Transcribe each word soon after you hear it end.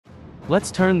Let's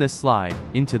turn this slide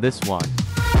into this one.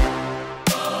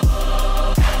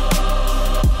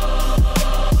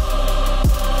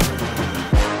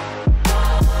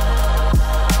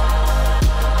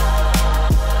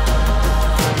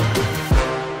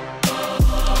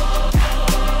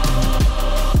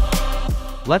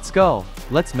 Let's go.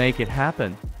 Let's make it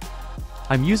happen.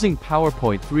 I'm using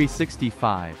PowerPoint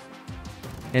 365.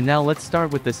 And now let's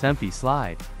start with this empty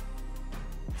slide.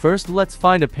 First, let's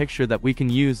find a picture that we can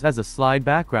use as a slide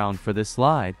background for this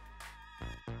slide.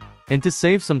 And to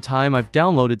save some time, I've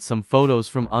downloaded some photos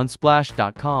from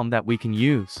unsplash.com that we can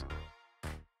use.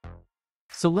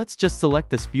 So let's just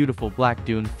select this beautiful black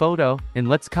dune photo and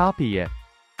let's copy it.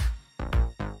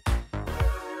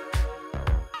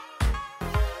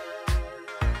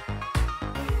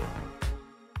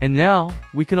 And now,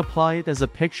 we can apply it as a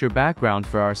picture background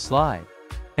for our slide.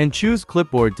 And choose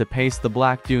clipboard to paste the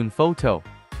black dune photo.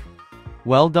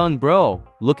 Well done, bro,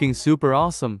 looking super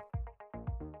awesome.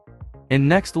 And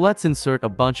next, let's insert a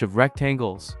bunch of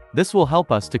rectangles. This will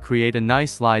help us to create a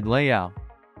nice slide layout.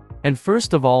 And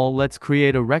first of all, let's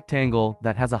create a rectangle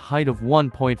that has a height of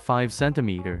 1.5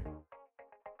 centimeter.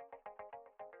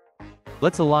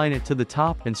 Let's align it to the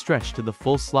top and stretch to the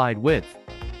full slide width.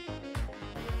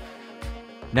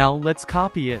 Now let's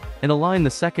copy it and align the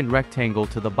second rectangle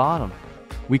to the bottom.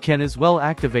 We can as well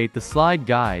activate the slide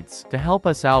guides to help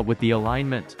us out with the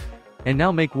alignment. And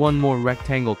now make one more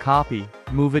rectangle copy,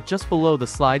 move it just below the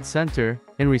slide center,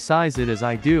 and resize it as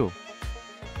I do.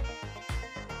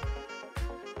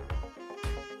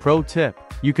 Pro tip: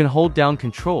 you can hold down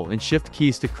Ctrl and Shift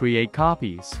keys to create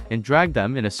copies, and drag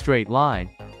them in a straight line.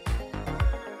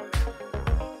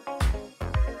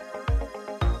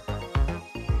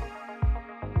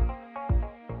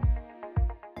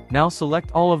 Now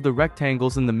select all of the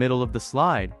rectangles in the middle of the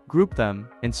slide, group them,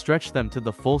 and stretch them to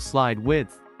the full slide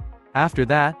width. After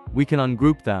that, we can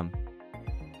ungroup them.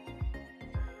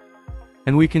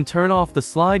 And we can turn off the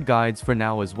slide guides for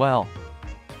now as well.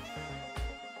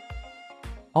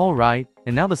 Alright,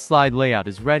 and now the slide layout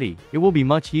is ready. It will be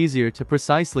much easier to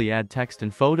precisely add text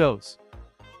and photos.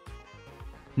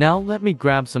 Now let me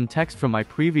grab some text from my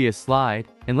previous slide,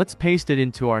 and let's paste it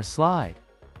into our slide.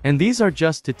 And these are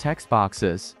just two text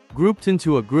boxes, grouped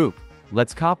into a group.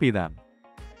 Let's copy them.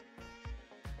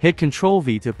 Hit Ctrl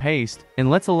V to paste, and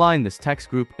let's align this text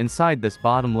group inside this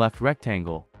bottom left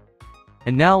rectangle.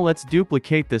 And now let's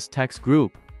duplicate this text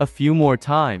group a few more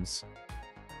times.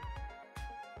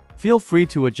 Feel free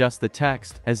to adjust the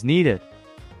text as needed.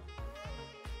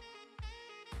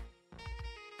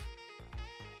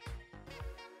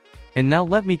 And now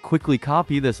let me quickly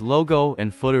copy this logo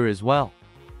and footer as well.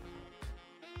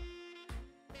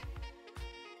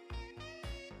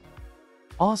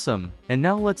 Awesome, and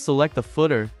now let's select the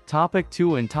footer, topic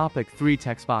 2 and topic 3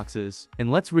 text boxes,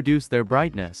 and let's reduce their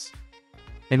brightness.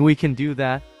 And we can do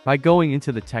that by going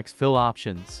into the text fill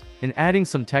options, and adding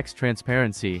some text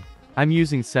transparency. I'm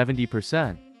using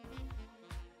 70%.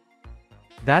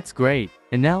 That's great,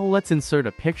 and now let's insert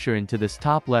a picture into this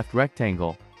top left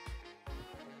rectangle.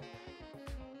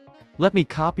 Let me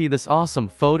copy this awesome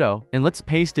photo, and let's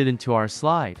paste it into our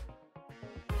slide.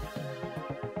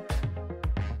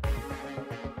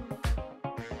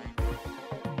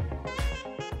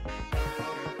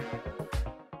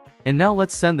 And now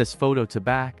let's send this photo to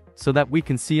back, so that we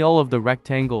can see all of the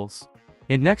rectangles.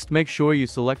 And next, make sure you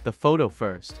select the photo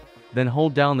first, then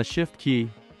hold down the Shift key,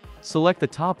 select the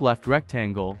top left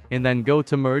rectangle, and then go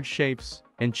to Merge Shapes,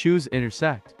 and choose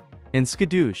Intersect. In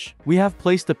skadoosh, we have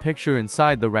placed the picture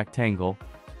inside the rectangle.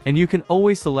 And you can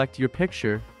always select your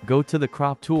picture, go to the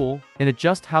Crop tool, and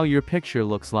adjust how your picture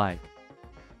looks like.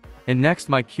 And next,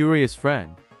 my curious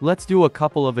friend, let's do a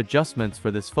couple of adjustments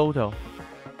for this photo.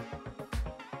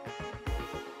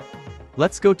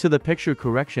 Let's go to the picture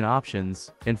correction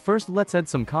options, and first let's add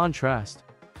some contrast,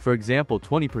 for example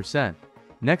 20%.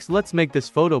 Next, let's make this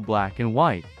photo black and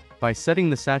white, by setting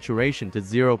the saturation to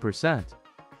 0%.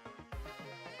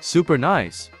 Super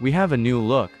nice, we have a new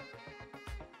look.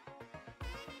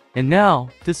 And now,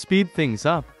 to speed things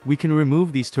up, we can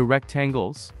remove these two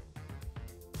rectangles.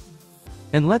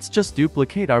 And let's just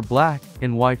duplicate our black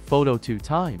and white photo 2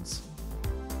 times.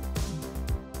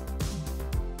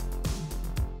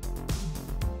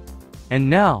 And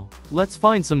now, let's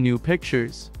find some new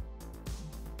pictures.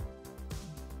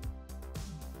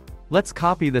 Let's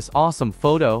copy this awesome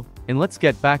photo, and let's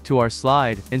get back to our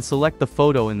slide and select the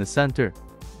photo in the center.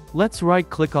 Let's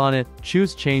right-click on it,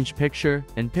 choose Change Picture,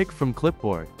 and pick from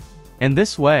Clipboard. And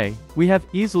this way, we have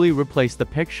easily replaced the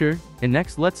picture, and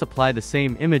next let's apply the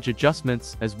same image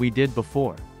adjustments as we did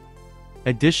before.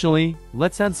 Additionally,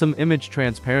 let's add some image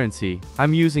transparency.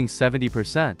 I'm using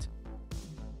 70%.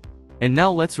 And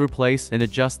now let's replace and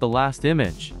adjust the last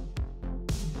image.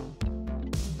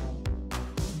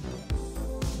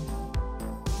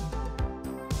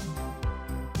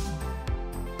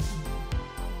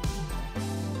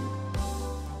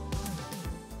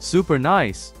 Super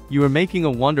nice, you are making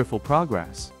a wonderful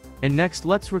progress. And next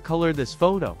let's recolor this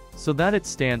photo, so that it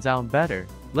stands out better.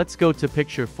 Let's go to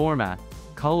picture format,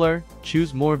 color,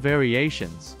 choose more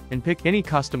variations, and pick any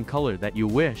custom color that you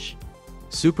wish.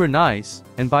 Super nice,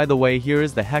 and by the way, here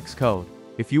is the hex code,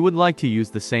 if you would like to use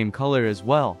the same color as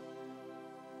well.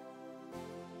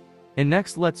 And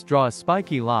next let's draw a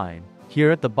spiky line,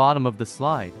 here at the bottom of the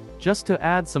slide, just to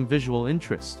add some visual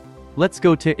interest. Let's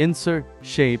go to Insert,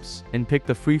 Shapes, and pick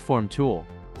the Freeform tool.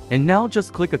 And now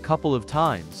just click a couple of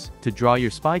times to draw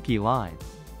your spiky line.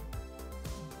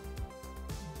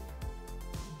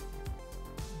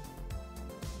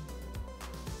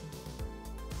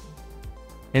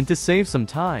 And to save some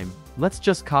time, let's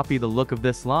just copy the look of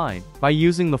this line by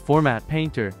using the Format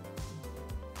Painter.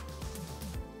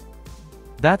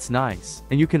 That's nice,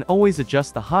 and you can always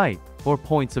adjust the height or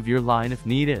points of your line if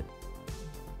needed.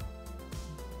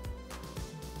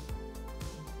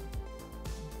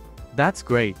 That's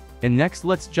great, and next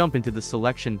let's jump into the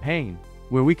selection pane,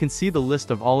 where we can see the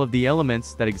list of all of the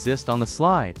elements that exist on the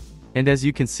slide. And as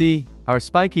you can see, our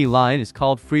spiky line is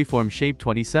called Freeform Shape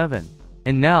 27.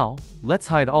 And now, let's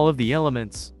hide all of the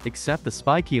elements, except the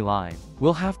spiky line.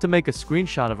 We'll have to make a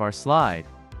screenshot of our slide.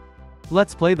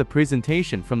 Let's play the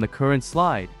presentation from the current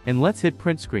slide, and let's hit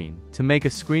print screen to make a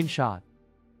screenshot.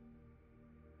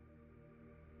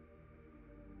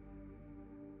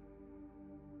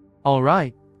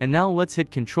 Alright, and now let's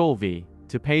hit Ctrl V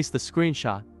to paste the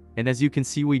screenshot, and as you can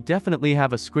see we definitely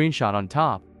have a screenshot on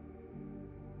top.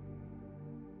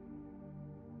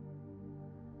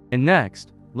 And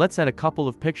next, let's add a couple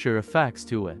of picture effects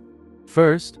to it.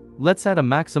 First, let's add a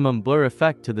maximum blur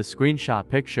effect to the screenshot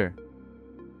picture.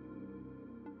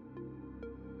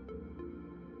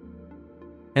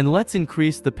 And let's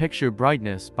increase the picture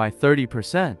brightness by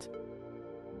 30%.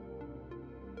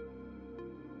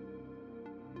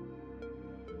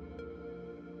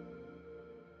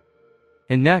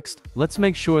 And next, let's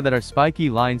make sure that our spiky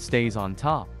line stays on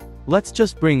top. Let's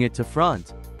just bring it to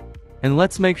front. And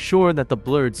let's make sure that the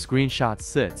blurred screenshot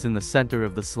sits in the center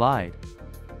of the slide.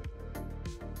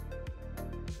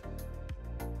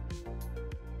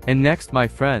 And next, my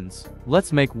friends,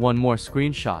 let's make one more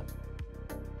screenshot.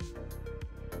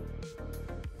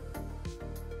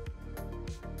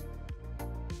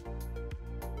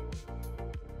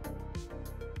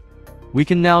 We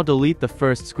can now delete the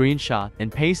first screenshot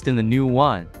and paste in the new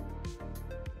one.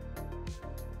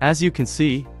 As you can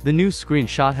see, the new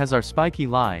screenshot has our spiky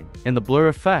line and the blur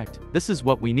effect. This is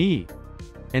what we need.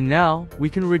 And now, we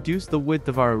can reduce the width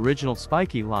of our original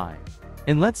spiky line.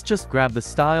 And let's just grab the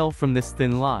style from this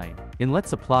thin line, and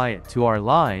let's apply it to our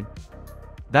line.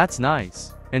 That's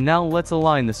nice. And now let's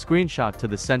align the screenshot to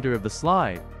the center of the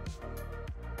slide.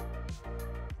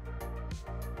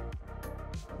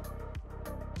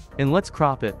 And let's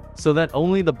crop it, so that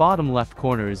only the bottom left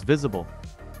corner is visible.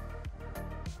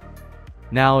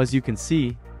 Now as you can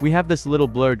see, we have this little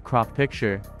blurred crop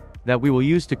picture that we will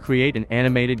use to create an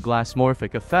animated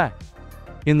glassmorphic effect.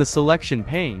 In the selection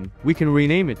pane, we can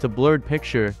rename it to blurred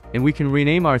picture, and we can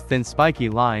rename our thin spiky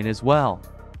line as well.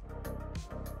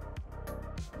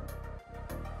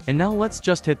 And now let's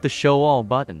just hit the show all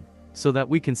button, so that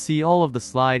we can see all of the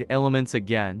slide elements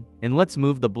again, and let's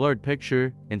move the blurred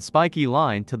picture and spiky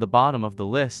line to the bottom of the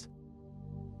list.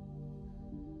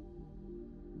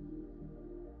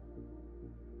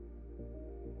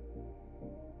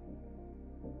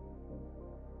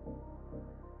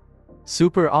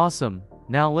 Super awesome!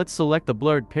 Now let's select the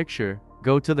blurred picture,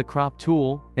 go to the crop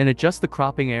tool, and adjust the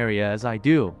cropping area as I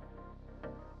do.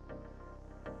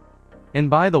 And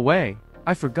by the way,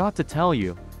 I forgot to tell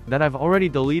you that I've already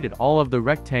deleted all of the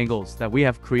rectangles that we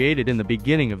have created in the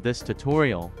beginning of this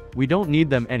tutorial. We don't need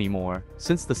them anymore,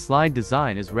 since the slide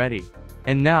design is ready.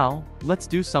 And now, let's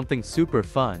do something super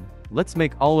fun. Let's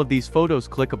make all of these photos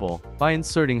clickable by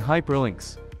inserting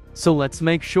hyperlinks. So let's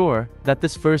make sure that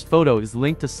this first photo is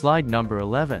linked to slide number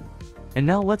 11. And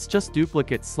now let's just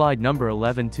duplicate slide number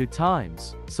 11 2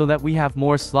 times, so that we have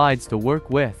more slides to work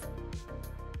with.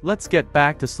 Let's get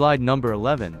back to slide number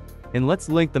 11, and let's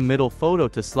link the middle photo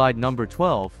to slide number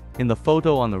 12, and the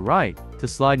photo on the right to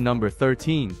slide number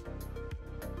 13.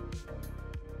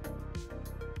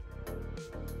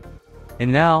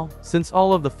 And now, since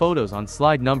all of the photos on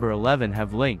slide number 11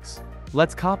 have links,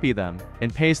 let's copy them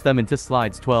and paste them into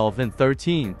slides 12 and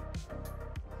 13.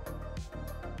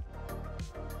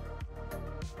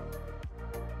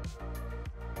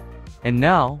 And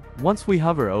now, once we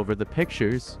hover over the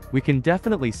pictures, we can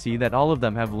definitely see that all of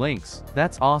them have links.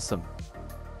 That's awesome.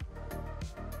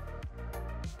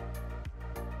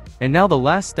 And now the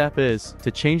last step is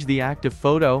to change the active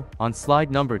photo on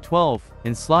slide number 12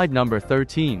 and slide number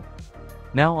 13.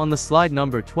 Now on the slide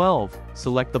number 12,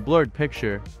 select the blurred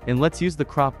picture, and let's use the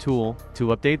crop tool to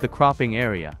update the cropping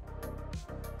area.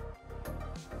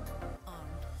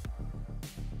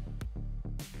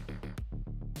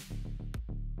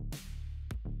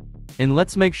 And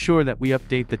let's make sure that we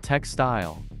update the text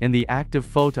style in the active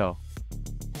photo.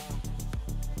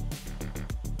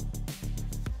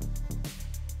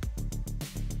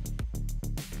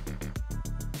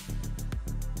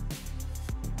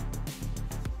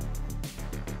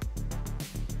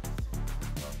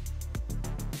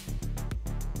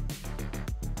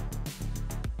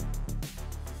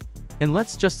 And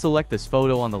let's just select this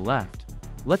photo on the left.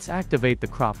 Let's activate the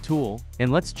crop tool,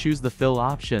 and let's choose the fill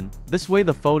option. This way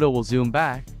the photo will zoom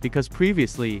back, because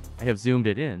previously, I have zoomed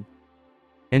it in.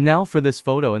 And now for this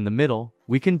photo in the middle,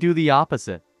 we can do the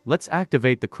opposite. Let's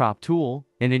activate the crop tool,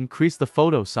 and increase the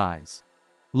photo size.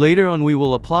 Later on we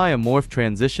will apply a morph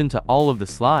transition to all of the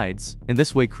slides, and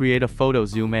this way create a photo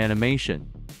zoom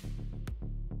animation.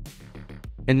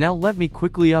 And now let me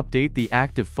quickly update the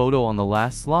active photo on the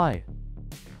last slide.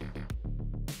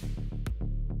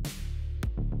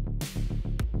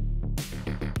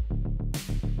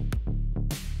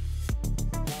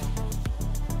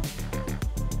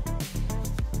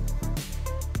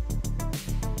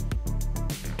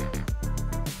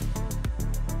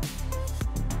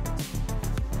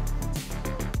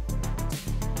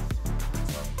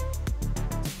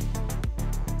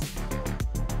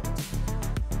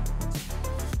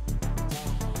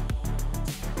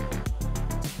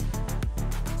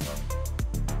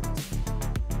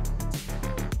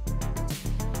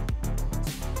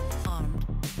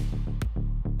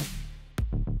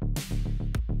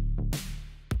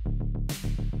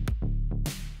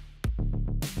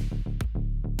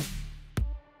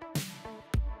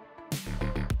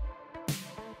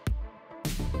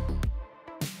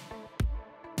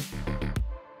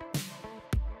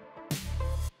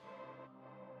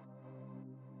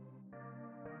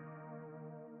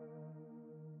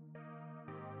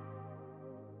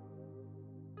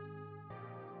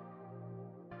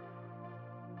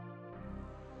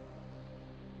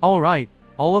 Alright,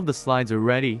 all of the slides are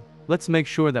ready. Let's make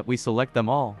sure that we select them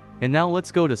all. And now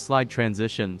let's go to slide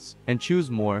transitions and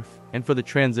choose morph, and for the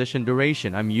transition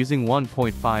duration I'm using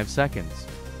 1.5 seconds.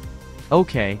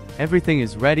 Okay, everything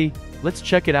is ready. Let's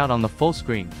check it out on the full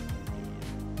screen.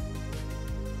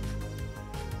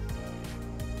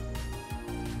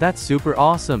 That's super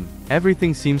awesome.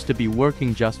 Everything seems to be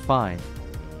working just fine.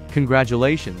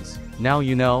 Congratulations. Now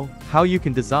you know how you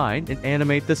can design and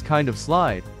animate this kind of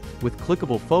slide with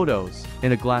clickable photos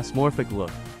in a glassmorphic look.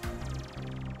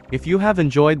 If you have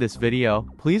enjoyed this video,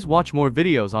 please watch more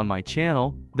videos on my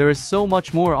channel. There is so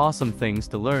much more awesome things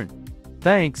to learn.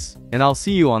 Thanks, and I'll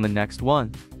see you on the next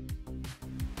one.